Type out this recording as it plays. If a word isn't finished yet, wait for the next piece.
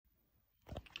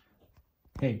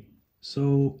Hey,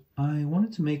 so I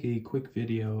wanted to make a quick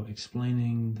video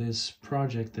explaining this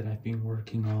project that I've been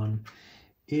working on.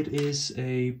 It is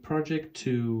a project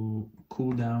to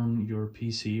cool down your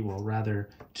PC, well, rather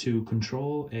to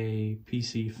control a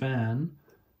PC fan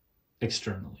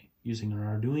externally using an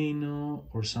Arduino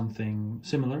or something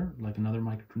similar, like another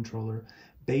microcontroller,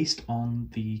 based on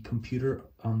the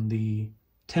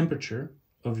temperature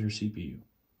of your CPU.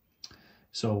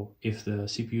 So if the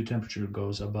CPU temperature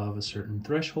goes above a certain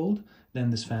threshold, then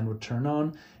this fan would turn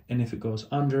on. And if it goes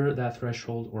under that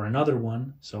threshold or another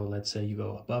one, so let's say you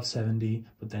go above 70,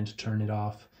 but then to turn it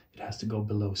off, it has to go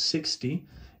below 60,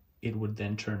 it would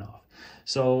then turn off.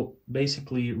 So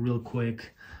basically, real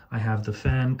quick, I have the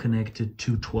fan connected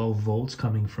to 12 volts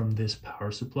coming from this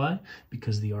power supply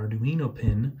because the Arduino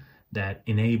pin that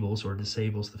enables or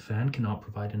disables the fan cannot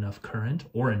provide enough current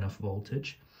or enough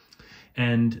voltage.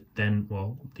 And then,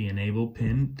 well, the enable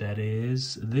pin, that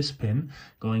is this pin,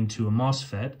 going to a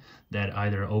MOSFET that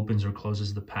either opens or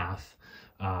closes the path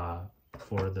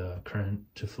for the current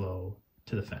to flow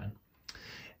to the fan.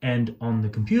 And on the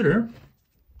computer,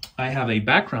 I have a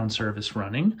background service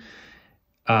running,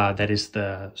 that is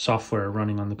the software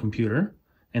running on the computer,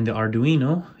 and the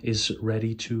Arduino is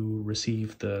ready to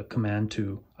receive the command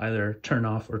to either turn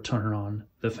off or turn on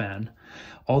the fan.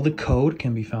 All the code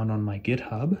can be found on my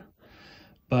GitHub.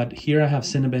 But here I have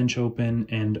Cinebench open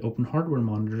and open hardware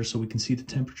monitor so we can see the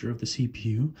temperature of the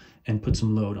CPU and put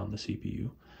some load on the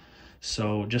CPU.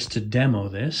 So just to demo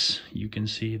this, you can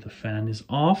see the fan is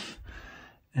off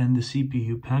and the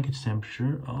CPU package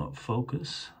temperature,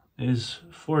 focus, is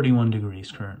 41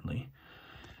 degrees currently.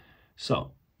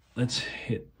 So let's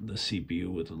hit the CPU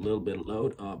with a little bit of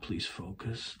load. Please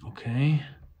focus. Okay.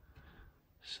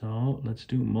 So let's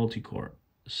do multi-core.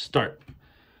 Start.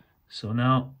 So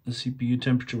now the CPU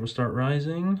temperature will start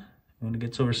rising. When it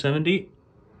gets over 70,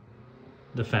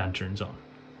 the fan turns on.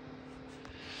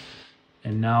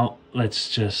 And now let's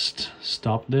just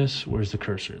stop this. Where's the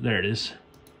cursor? There it is.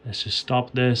 Let's just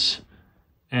stop this.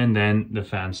 And then the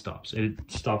fan stops. It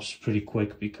stops pretty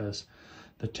quick because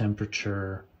the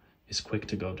temperature is quick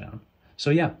to go down.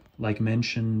 So yeah, like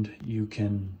mentioned, you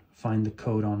can find the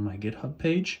code on my GitHub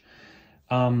page.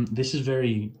 This is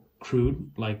very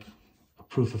crude, like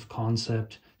proof of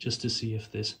concept, just to see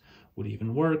if this would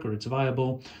even work or it's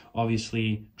viable.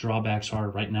 Obviously, drawbacks are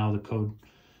right now the code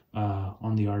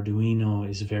on the Arduino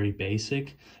is very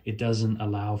basic. It doesn't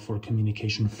allow for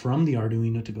communication from the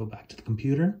Arduino to go back to the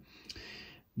computer.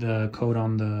 The code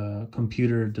on the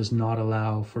computer does not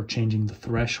allow for changing the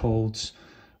thresholds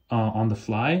on the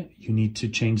fly. You need to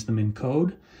change them in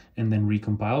code and then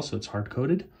recompile, so it's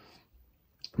hard-coded.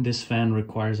 This fan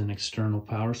requires an external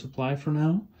power supply for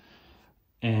now.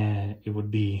 And it would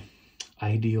be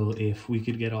ideal if we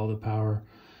could get all the power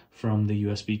from the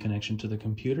USB connection to the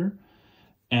computer.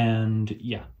 And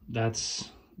yeah,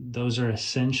 those are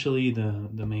essentially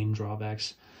the main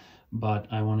drawbacks. But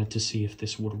I wanted to see if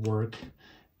this would work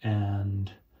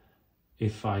and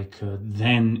if I could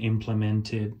then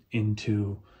implement it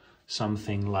into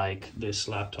something like this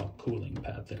laptop cooling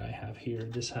pad that I have here.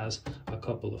 This has a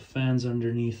couple of fans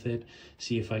underneath it.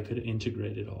 See if I could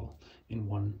integrate it all in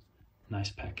one nice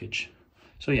package.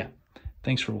 So yeah,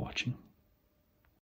 thanks for watching.